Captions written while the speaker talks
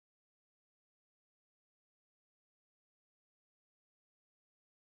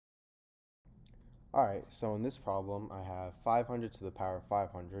Alright, so in this problem I have 500 to the power of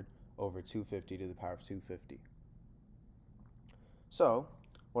 500 over 250 to the power of 250. So,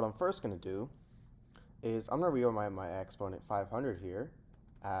 what I'm first going to do is I'm going to rewrite my exponent 500 here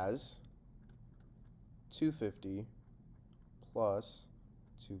as 250 plus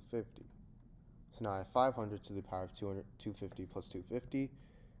 250. So now I have 500 to the power of 250 plus 250,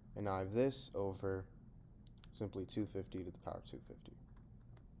 and now I have this over simply 250 to the power of 250.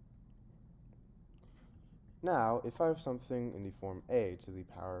 Now, if I have something in the form a to the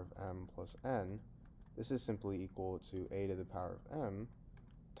power of m plus n, this is simply equal to a to the power of m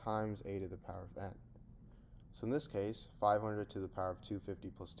times a to the power of n. So in this case, 500 to the power of 250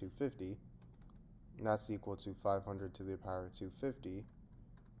 plus 250, and that's equal to 500 to the power of 250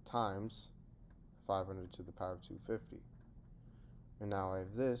 times 500 to the power of 250. And now I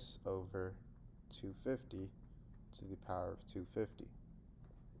have this over 250 to the power of 250.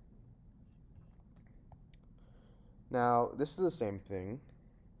 Now, this is the same thing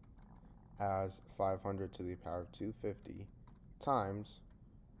as 500 to the power of 250 times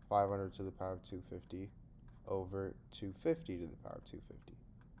 500 to the power of 250 over 250 to the power of 250.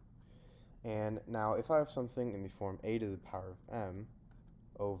 And now if I have something in the form a to the power of m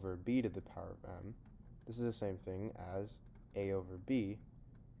over b to the power of m, this is the same thing as a over b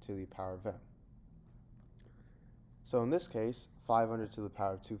to the power of m. So in this case, 500 to the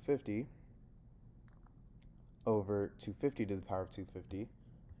power of 250 over 250 to the power of 250,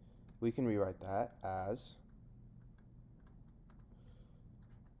 we can rewrite that as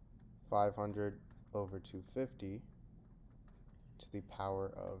 500 over 250 to the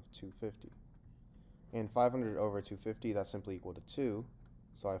power of 250. And 500 over 250, that's simply equal to 2.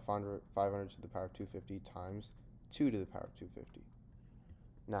 So I find 500 to the power of 250 times 2 to the power of 250.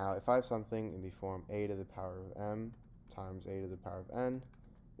 Now, if I have something in the form a to the power of m times a to the power of n,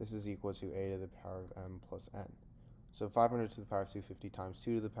 this is equal to a to the power of m plus n. So 500 to the power of 250 times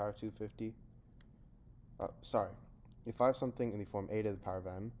 2 to the power of 250, if I have something in the form a to the power of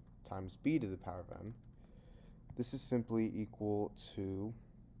m times b to the power of m, this is simply equal to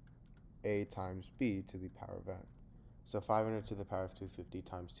a times b to the power of n. So 500 to the power of 250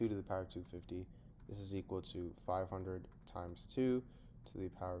 times 2 to the power of 250, this is equal to 500 times 2 to the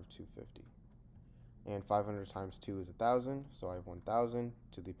power of 250. And 500 times 2 is 1,000, so I have 1,000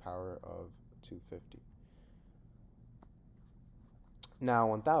 to the power of 250. Now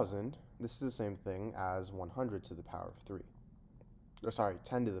 1,000, this is the same thing as 100 to the power of 3.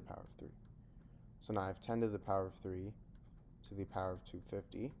 10 to the power of 3. So now I have 10 to the power of 3 to the power of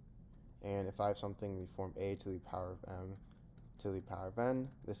 250. And if I have something in the form a to the power of m to the power of n,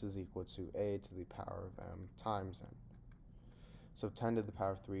 this is equal to a to the power of m times n. So 10 to the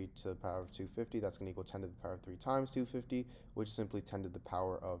power of 3 to the power of 250, that's going to equal 10 to the power of 3 times 250, which is simply 10 to the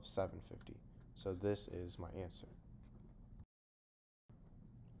power of 750. So this is my answer.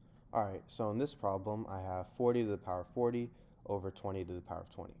 Alright, so in this problem, I have 40 to the power of 40 over 20 to the power of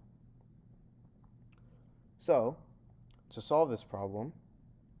 20. So, to solve this problem,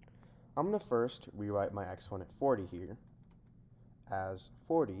 I'm going to first rewrite my exponent 40 here as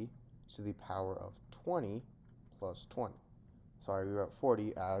 40 to the power of 20 plus 20. So I rewrote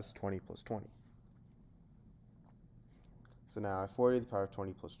 40 as 20 plus 20. So now I have 40 to the power of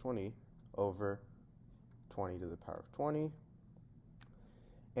 20 plus 20 over 20 to the power of 20.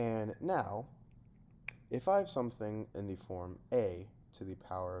 And now, if I have something in the form a to the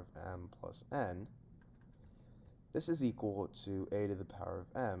power of m plus n, this is equal to a to the power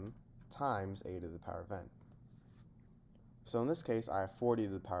of m times a to the power of n. So in this case, I have 40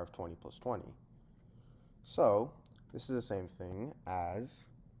 to the power of 20 plus 20. So this is the same thing as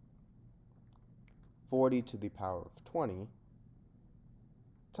 40 to the power of 20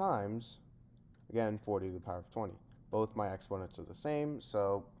 times, again, 40 to the power of 20. Both my exponents are the same,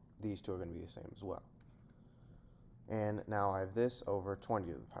 so these two are going to be the same as well. And now I have this over 20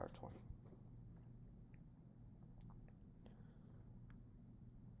 to the power of 20.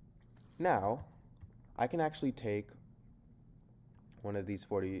 Now, I can actually take one of these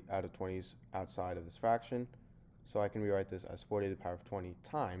 40 out of 20s outside of this fraction, so I can rewrite this as 40 to the power of 20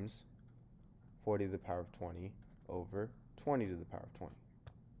 times 40 to the power of 20 over 20 to the power of 20.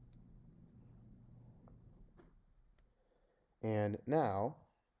 And now,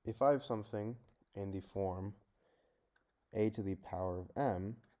 if I have something in the form a to the power of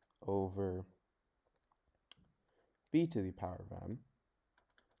m over b to the power of m,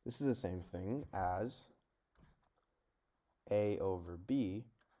 this is the same thing as a over b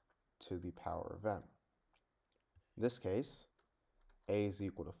to the power of m. In this case, a is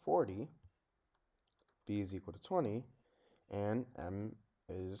equal to 40, b is equal to 20, and m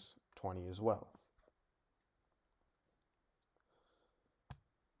is 20 as well.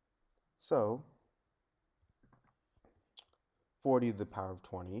 So 40 to the power of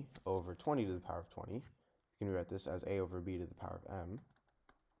 20 over 20 to the power of 20. You can rewrite this as a over b to the power of m.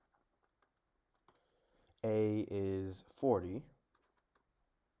 A is 40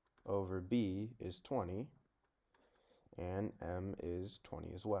 over b is 20, and m is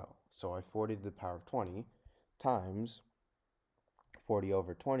 20 as well. So I have 40 to the power of 20 times 40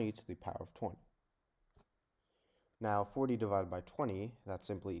 over 20 to the power of 20. Now 40 divided by 20, that's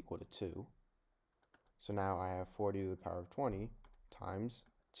simply equal to 2. So now I have 40 to the power of 20 times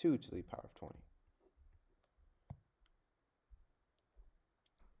 2 to the power of 20.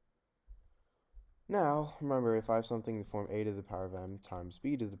 Now, remember, if I have something in the form a to the power of m times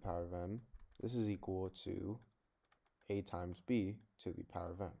b to the power of m, this is equal to a times b to the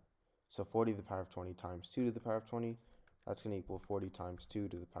power of m. So 40 to the power of 20 times 2 to the power of 20, that's going to equal 40 times 2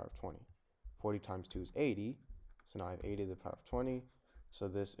 to the power of 20. 40 times 2 is 80, so now I have 80 to the power of 20, so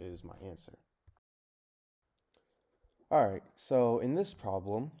this is my answer. Alright, so in this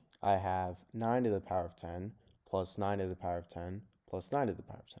problem, I have 9 to the power of 10 plus 9 to the power of 10 plus 9 to the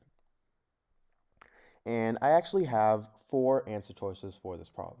power of 10. And I actually have 4 answer choices for this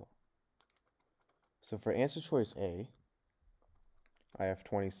problem. So for answer choice A, I have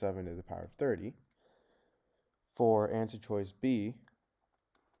 27 to the power of 30. For answer choice B,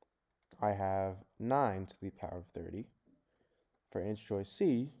 I have 9 to the power of 30. For answer choice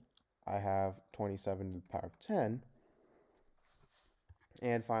C, I have 27 to the power of 10.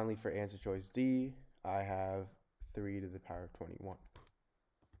 And finally, for answer choice D, I have 3 to the power of 21.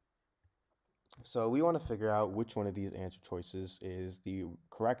 So we want to figure out which one of these answer choices is the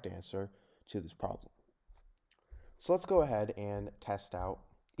correct answer to this problem. So let's go ahead and test out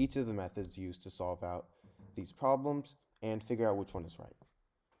each of the methods used to solve out these problems and figure out which one is right.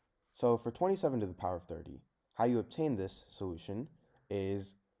 So for 27 to the power of 30, how you obtain this solution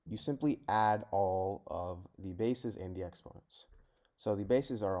is you simply add all of the bases and the exponents. So the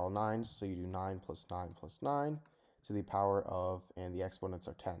bases are all 9, so you do 9 plus 9 plus 9 to the power of, and the exponents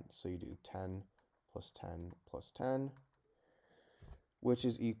are 10. So you do 10 plus 10 plus 10, which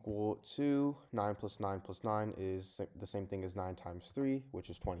is equal to 9 plus 9 plus 9 is the same thing as 9 times 3, which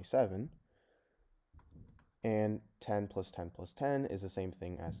is 27. And 10 plus 10 plus 10 is the same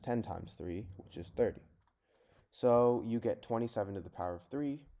thing as 10 times 3, which is 30. So you get 27 to the power of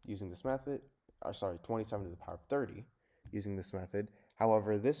 3 using this method, 27 to the power of 30 using this method.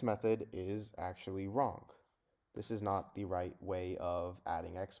 However, this method is actually wrong. This is not the right way of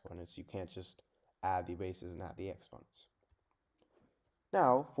adding exponents. You can't just add the bases and add the exponents.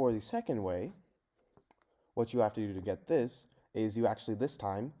 Now, for the second way, what you have to do to get this is you actually, this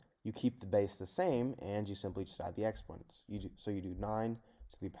time, you keep the base the same and you simply just add the exponents. So you do 9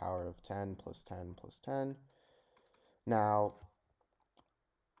 to the power of 10 plus 10 plus 10. Now,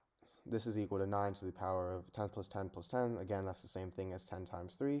 this is equal to 9 to the power of 10 plus 10 plus 10. Again, that's the same thing as 10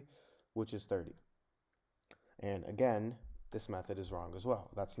 times 3, which is 30. And again, this method is wrong as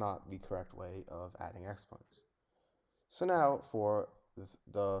well. That's not the correct way of adding exponents. So now for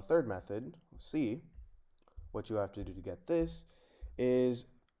the third method, C, what you have to do to get this is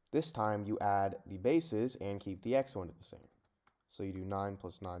this time you add the bases and keep the exponent the same. So you do 9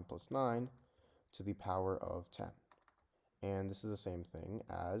 plus 9 plus 9 to the power of 10. And this is the same thing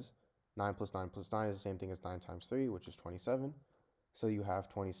as 9 plus 9 plus 9 is the same thing as 9 times 3, which is 27. So you have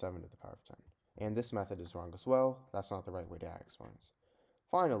 27 to the power of 10. And this method is wrong as well. That's not the right way to add exponents.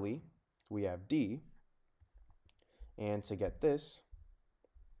 Finally, we have D. And to get this,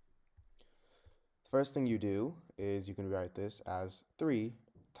 the first thing you do is you can rewrite this as 3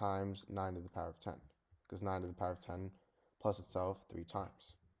 times 9 to the power of 10, because 9 to the power of 10 plus itself 3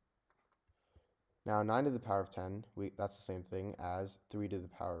 times. Now 9 to the power of 10, that's the same thing as 3 to the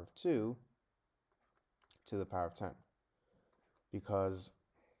power of 2 to the power of 10, because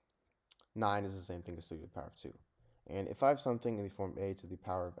 9 is the same thing as 3 to the power of 2. And if I have something in the form a to the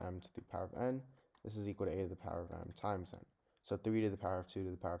power of m to the power of n, this is equal to a to the power of m times n. So 3 to the power of 2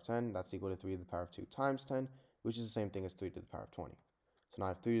 to the power of 10, that's equal to 3 to the power of 2 times 10, which is the same thing as 3 to the power of 20. So now I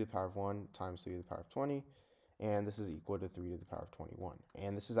have 3 to the power of 1 times 3 to the power of 20, and this is equal to 3 to the power of 21.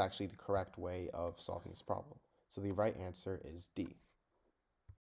 And this is actually the correct way of solving this problem. So the right answer is D.